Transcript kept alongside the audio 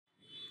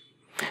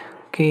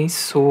Okay,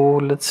 so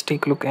let's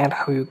take a look at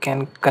how you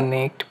can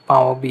connect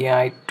Power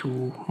BI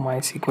to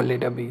MySQL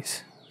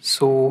database.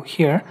 So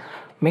here,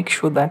 make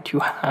sure that you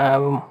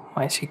have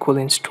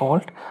MySQL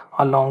installed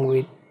along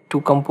with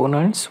two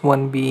components,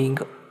 one being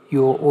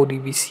your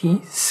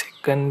ODBC,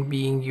 second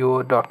being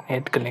your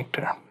 .NET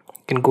connector.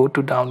 You can go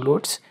to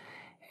downloads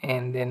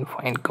and then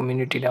find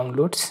community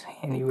downloads,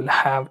 and you will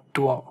have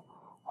two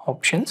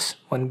options,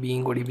 one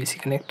being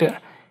ODBC connector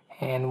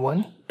and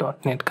one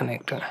 .NET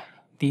connector.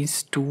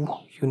 These two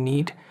you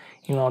need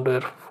in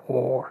order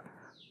for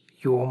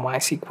your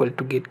MySQL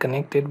to get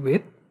connected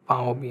with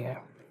Power BI.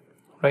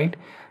 Right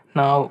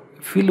now,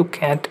 if we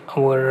look at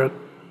our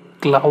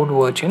cloud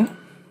version,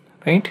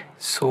 right,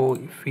 so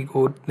if we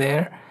go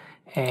there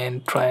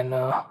and try and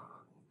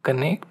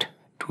connect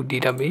to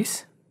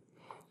database,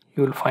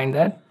 you will find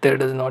that there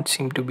does not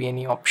seem to be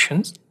any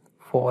options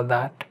for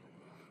that,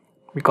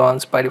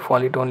 because by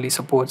default it only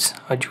supports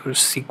Azure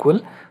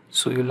SQL.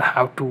 So you'll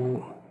have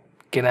to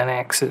get an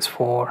access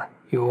for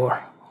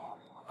your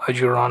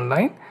Azure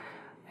Online,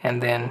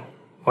 and then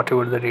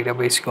whatever the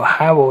database you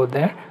have over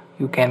there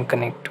you can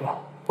connect to.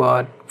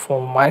 But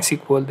for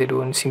MySQL they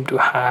don't seem to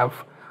have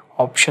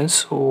options,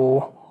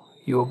 so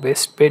your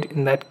best bet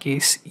in that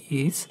case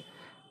is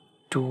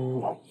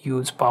to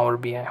use Power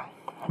BI.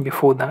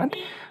 Before that,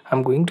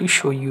 I'm going to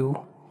show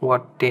you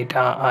what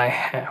data I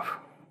have,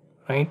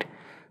 right?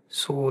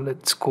 So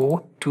let's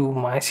go to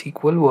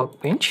MySQL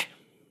workbench.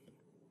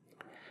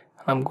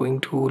 I'm going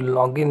to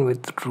log in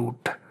with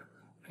root,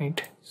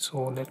 right?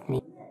 So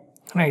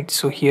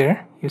so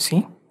here you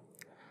see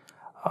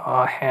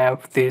I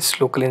have this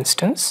local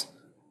instance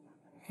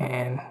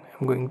and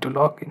I'm going to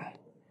log in.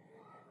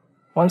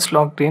 Once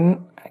logged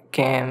in, I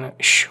can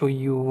show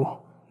you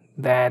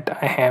that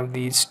I have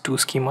these two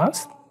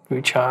schemas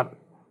which are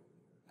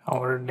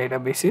our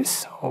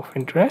databases of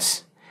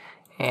interest,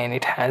 and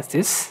it has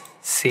this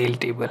sale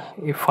table.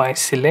 If I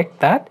select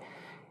that,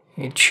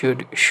 it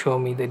should show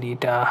me the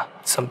data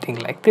something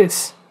like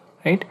this,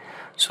 right?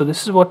 So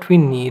this is what we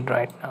need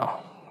right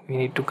now. We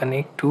need to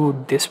connect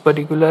to this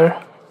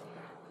particular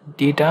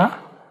data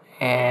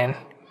and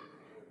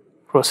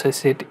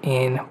process it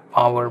in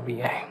Power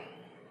BI,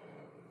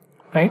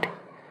 right?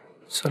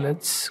 So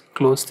let's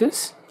close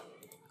this.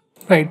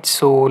 Right,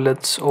 so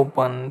let's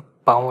open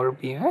Power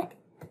BI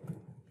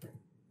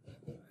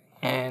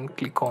and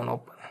click on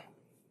open.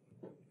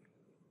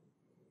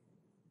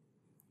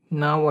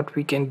 Now what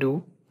we can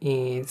do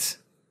is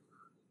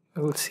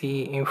we'll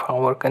see if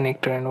our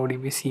connector and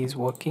ODBC is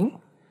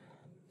working.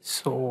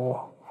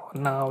 So for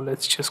now,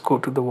 let's just go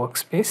to the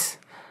workspace.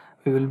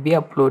 We will be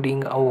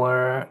uploading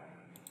our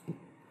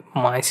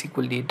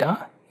MySQL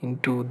data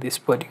into this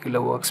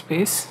particular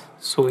workspace.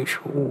 So if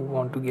you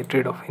want to get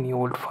rid of any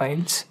old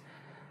files,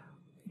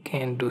 you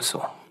can do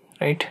so,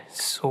 right?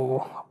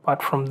 So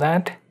apart from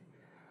that,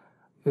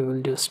 we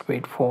will just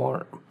wait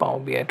for Power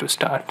BI to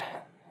start.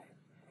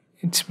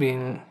 It's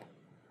been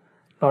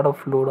a lot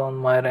of load on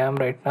my RAM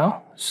right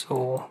now,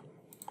 so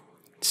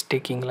it's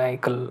taking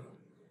like a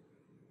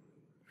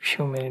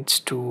few minutes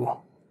to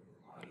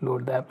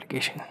load the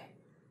application.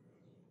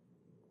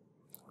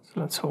 So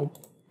let's hope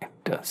it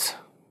does.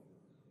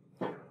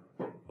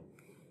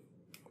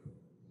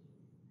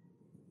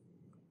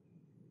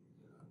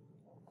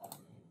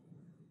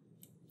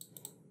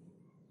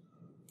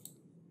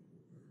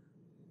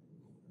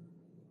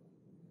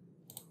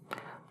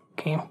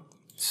 Okay,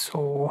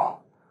 so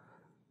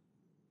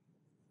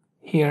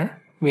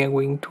here we are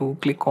going to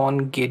click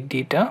on get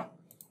data,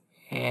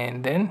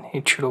 and then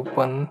it should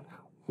open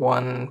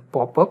one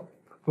pop-up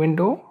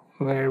window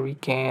where we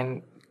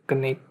can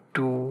connect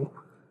to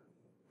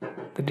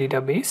the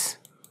database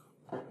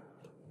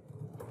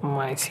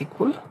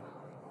MySQL.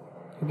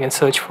 You can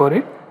search for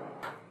it.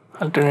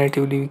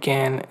 Alternatively, we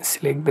can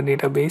select the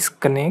database,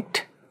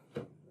 connect,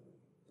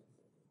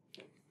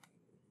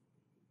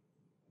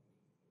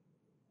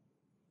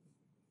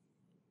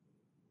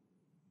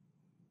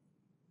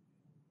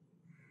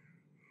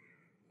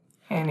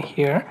 and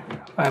here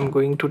I'm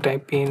going to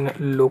type in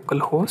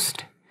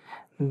localhost,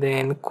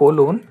 then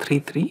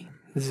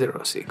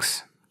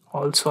 :3306.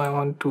 Also, I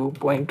want to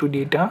point to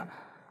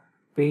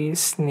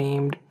database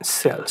named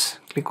cells.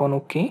 Click on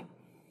OK.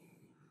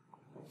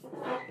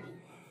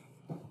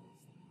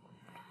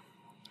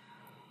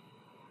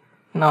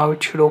 Now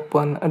it should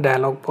open a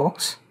dialog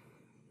box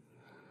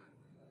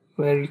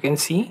where you can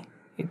see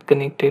it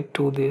connected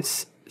to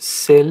this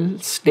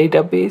cells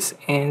database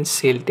and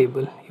sale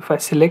table. If I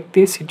select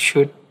this, it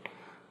should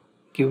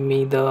give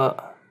me the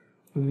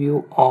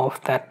view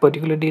of that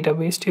particular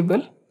database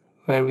table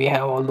where we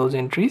have all those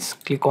entries.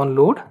 Click on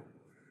load.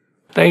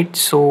 Right,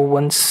 so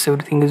once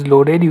everything is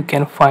loaded, you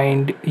can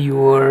find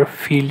your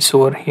fields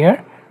over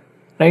here,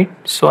 right?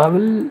 So I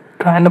will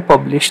try and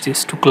publish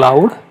this to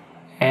cloud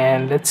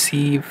and let's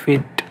see if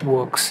it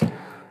works.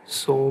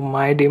 So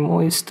my demo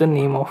is the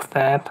name of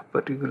that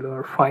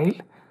particular file,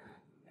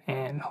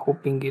 and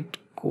hoping it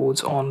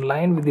goes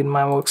online within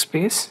my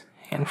workspace,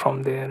 and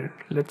from there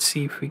let's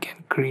see if we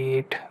can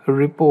create a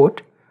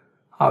report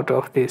out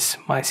of this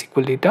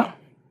MySQL data.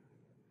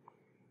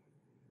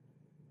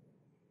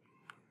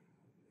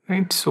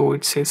 right? So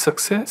it says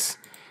success.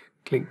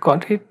 Click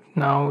got it.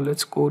 Now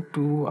let's go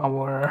to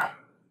our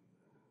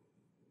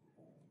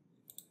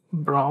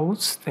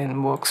browse, then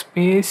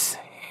workspace,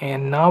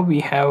 and now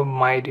we have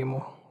my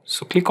demo.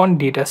 So click on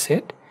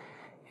dataset,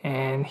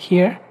 and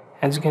here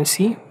as you can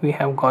see we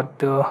have got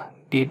the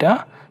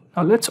data.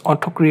 Now let's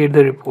auto create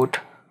the report,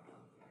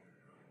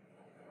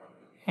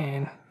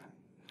 and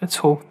let's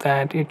hope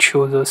that it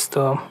shows us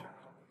the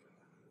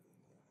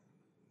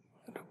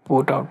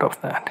report out of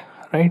that,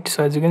 right?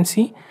 So as you can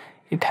see,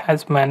 it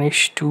has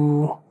managed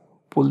to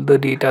pull the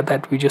data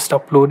that we just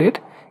uploaded,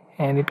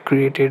 and it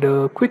created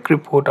a quick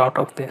report out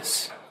of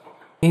this.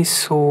 Okay,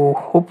 so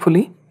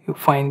hopefully you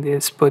find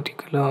this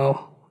particular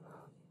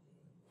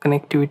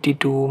connectivity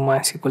to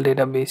MySQL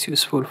database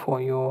useful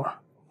for your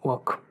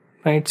work,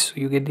 right? So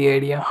you get the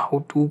idea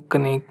how to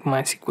connect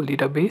MySQL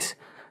database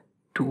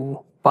to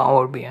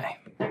Power BI.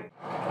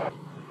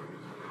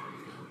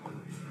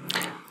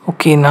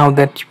 Okay, now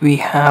that we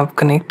have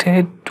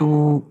connected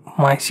to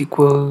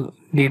MySQL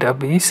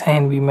database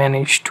and we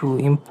managed to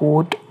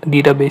import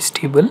database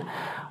table,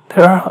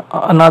 there are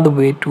another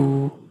way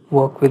to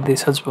work with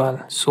this as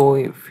well. So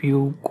if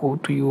you go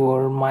to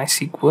your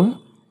MySQL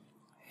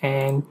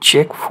and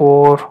check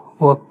for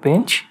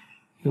workbench,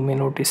 you may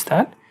notice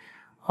that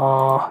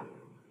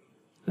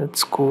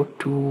let's go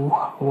to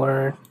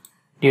our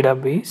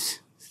database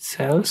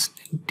cells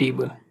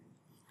table.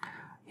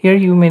 Here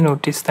you may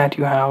notice that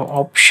you have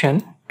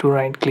option to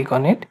right click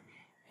on it,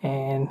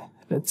 and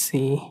let's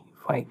see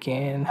if I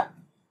can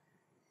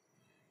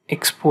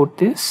export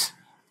this.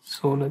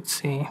 So let's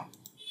say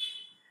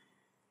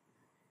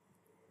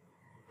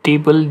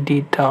table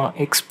data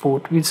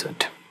export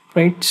wizard,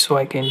 right? So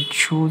I can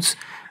choose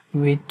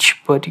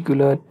which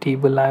particular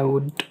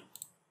table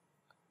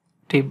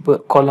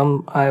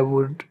column I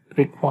would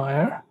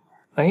require,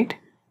 right?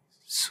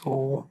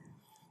 So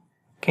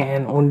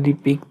can only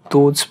pick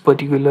those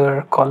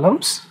particular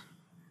columns,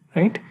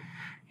 right?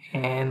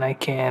 And I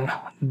can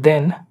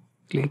then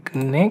click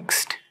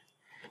next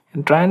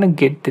and try and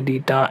get the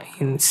data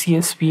in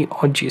CSV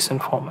or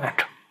JSON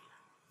format,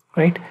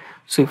 right?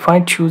 So if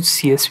I choose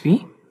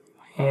CSV,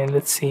 and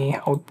let's say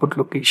output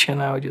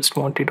location, I just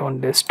want it on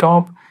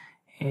desktop,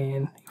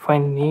 and if I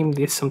name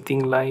this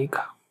something like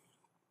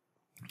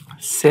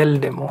cell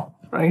demo,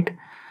 right?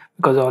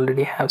 Because I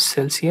already have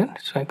cells here,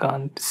 so I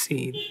can't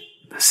see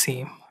the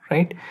same,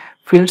 right?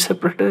 Field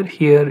separator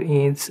here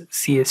is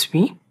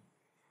CSV,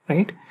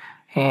 right?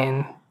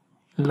 And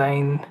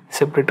line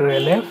separator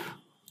LF,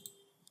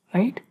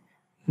 right?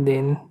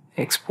 Then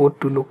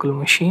export to local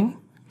machine,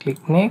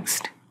 click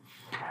next.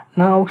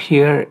 Now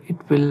here it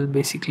will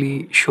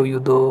basically show you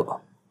the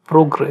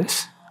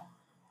progress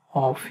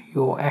of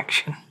your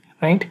action,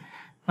 right?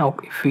 Now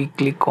if we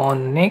click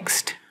on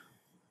next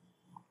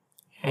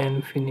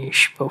and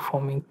finish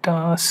performing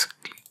task,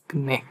 click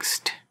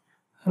next,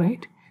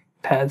 right?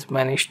 It has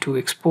managed to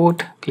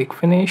export, click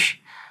finish.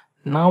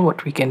 Now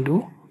what we can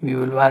do, we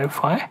will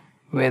verify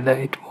whether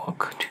it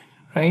worked,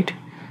 right?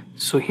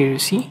 So here you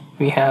see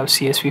we have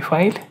CSV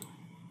file,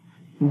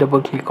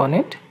 double click on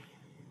it,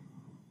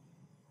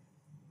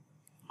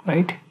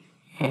 right?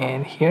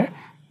 And here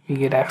we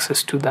get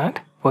access to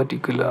that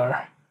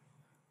particular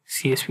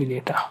CSV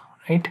data,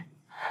 right?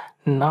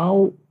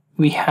 Now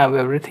we have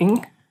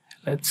everything.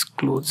 Let's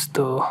close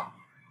the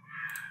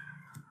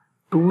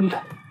tool.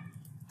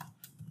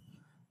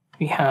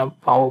 We have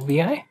Power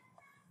BI,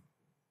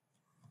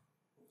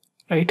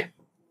 right?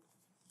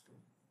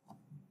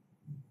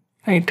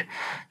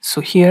 So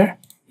here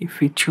if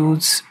we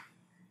choose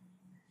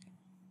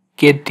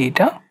get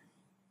data,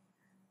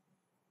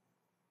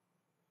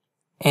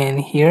 and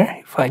here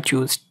if I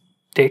choose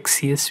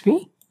text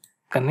CSV,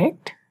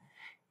 connect,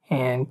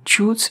 and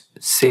choose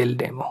cell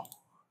demo,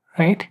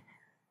 right?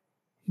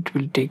 It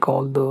will take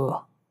all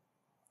the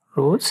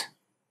rows,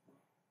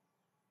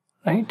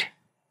 right?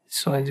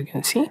 So as you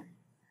can see,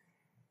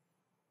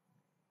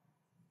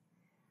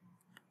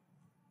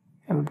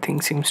 everything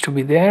seems to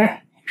be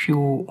there. If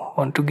you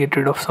want to get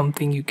rid of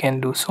something, you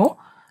can do so.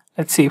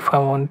 Let's see, if I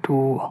want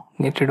to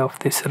get rid of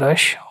this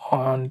rush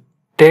on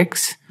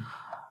text,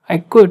 I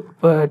could,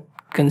 but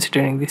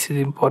considering this is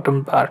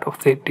important part of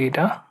the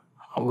data,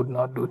 I would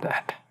not do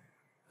that,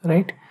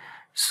 right?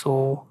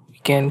 So we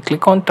can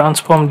click on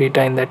transform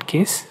data. In that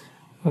case,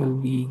 we'll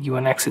be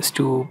given access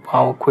to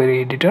Power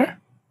Query Editor,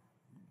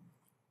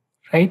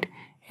 right?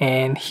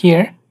 And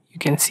here you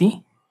can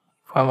see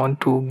if I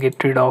want to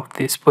get rid of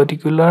this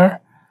particular,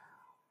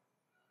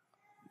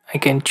 I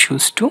can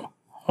choose to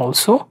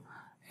also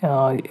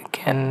you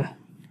can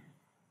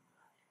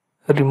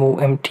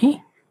remove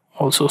empty,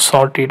 also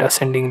sort data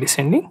ascending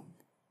descending,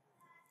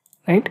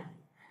 right?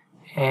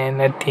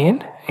 And at the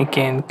end I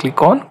can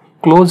click on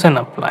close and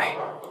apply.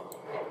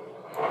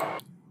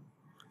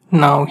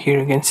 Now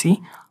here you can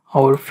see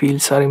our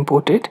fields are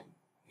imported.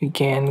 We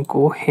can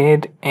go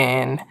ahead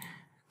and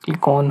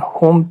click on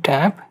home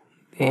tab,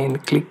 then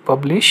click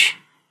publish,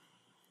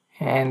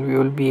 and we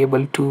will be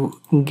able to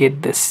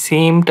get the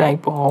same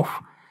type of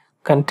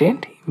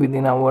content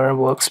within our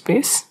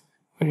workspace,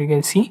 where you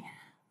can see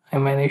I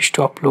managed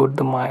to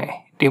upload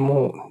my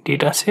demo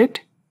dataset,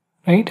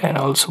 right, and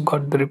also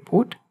got the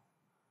report.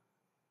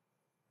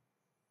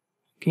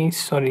 Okay,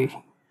 sorry,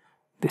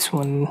 this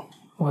one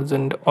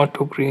wasn't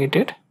auto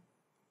created.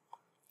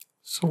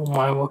 So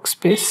my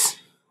workspace,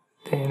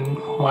 then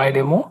my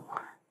demo,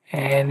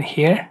 and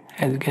here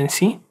as you can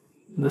see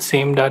the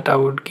same data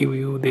would give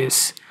you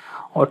this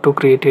auto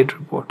created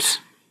reports,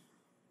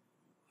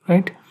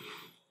 right?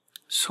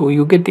 So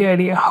you get the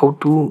idea how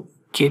to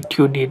get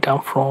your data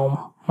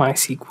from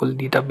MySQL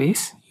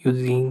database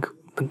using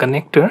the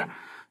connector.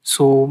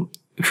 So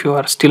if you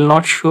are still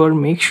not sure,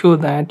 make sure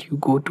that you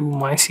go to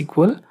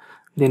MySQL,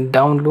 then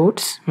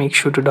downloads, make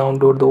sure to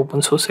download the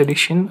open source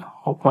edition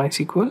of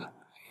MySQL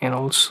and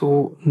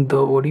also the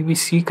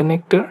ODBC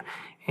connector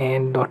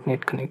and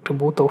 .NET connector.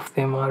 Both of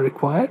them are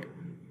required,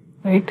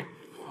 right?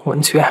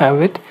 Once you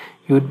have it,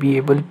 you would be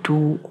able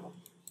to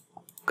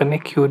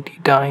connect your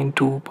data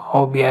into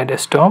Power BI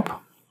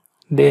desktop,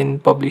 then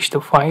publish the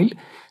file,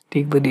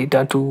 take the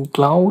data to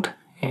cloud,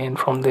 and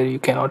from there you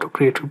can auto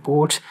create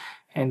reports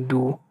and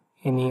do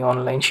any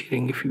online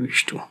sharing if you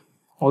wish to.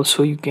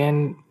 Also you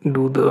can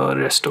do the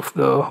rest of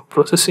the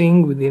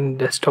processing within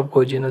desktop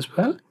version as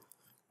well,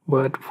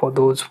 but for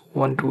those who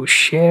want to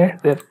share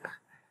their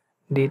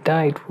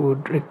data, it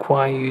would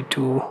require you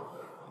to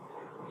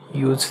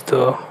use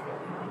the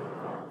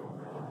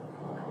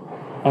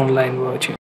online version.